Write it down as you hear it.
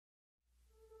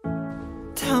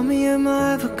Tell me, am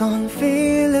I ever gonna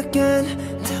feel again?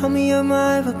 Tell me, am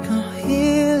I ever gonna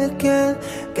heal again?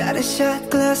 Got a shot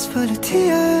glass full of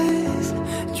tears.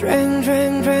 Drink,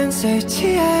 drink, drink, say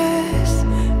cheers.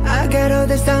 I got all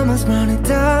these diamonds running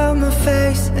down my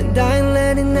face, and I ain't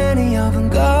letting any of them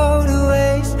go to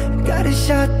waste. Got a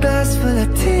shot glass full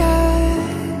of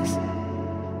tears.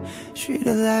 Treat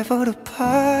her life for the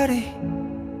party,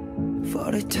 for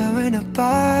the toe in her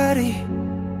body.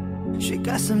 She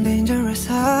got some dangerous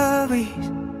hobbies,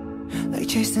 like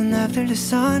chasing after the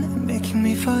sun and making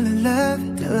me fall in love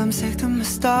till I'm sick to my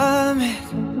stomach,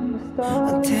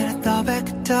 until I throw back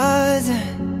a dozen,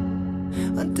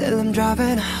 until I'm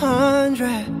driving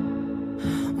 100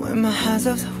 with my hands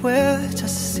off the wheel just to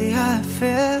see how I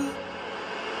feel.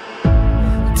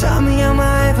 Tell me, am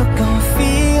I ever gonna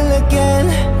feel again?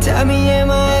 Tell me,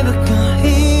 am I ever gonna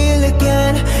heal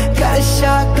again? Got a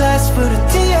shot glass full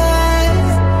of tears.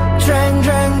 Drink,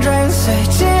 drink, drink, say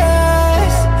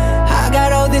cheers. I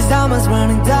got all these diamonds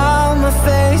running down my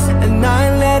face, and I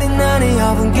ain't letting any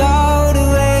of them go to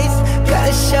waste. Got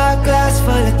a shot glass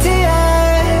full of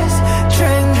tears.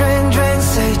 Drink, drink, drink,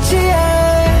 say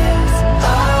cheers.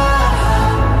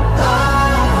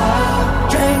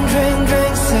 Drink, drink,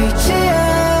 drink, say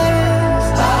cheers.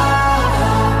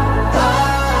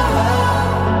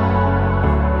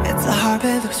 It's a hard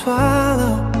pill to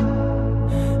swallow,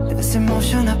 this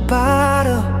emotion I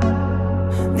bottle.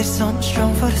 There's something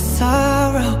strong for the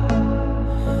sorrow,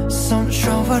 something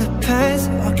strong for the pain,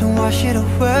 so I can wash it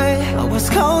away. I was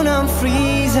cold, I'm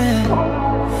freezing,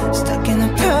 stuck in a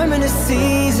permanent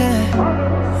season.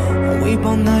 We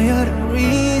both know you're the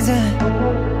reason.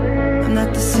 I'm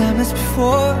not the same as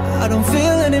before, I don't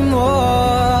feel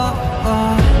anymore.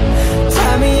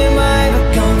 Tell me, am I ever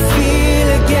gonna feel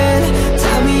again?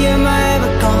 Tell me, am I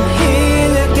ever gonna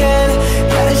heal again?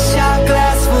 Got a shot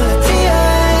glass full of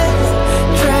tears.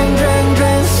 Drink, drink,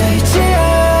 drink, say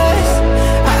cheers.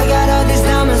 I got all these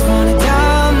diamonds running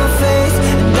down my face,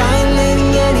 and I ain't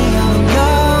letting any of them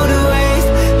go to waste.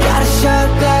 Got a shot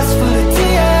glass full of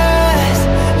tears.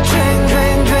 Drink,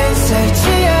 drink, drink, say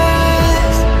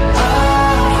cheers.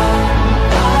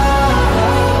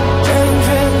 Drink,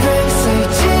 drink, drink, say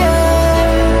cheers.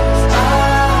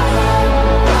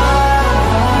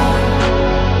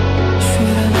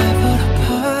 Treat her life for the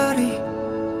party,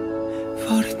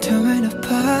 for the two in a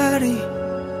party.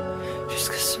 She's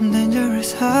got some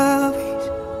dangerous hobbies,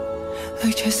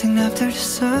 like chasing after the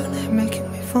sun and making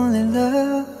me fall in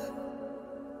love.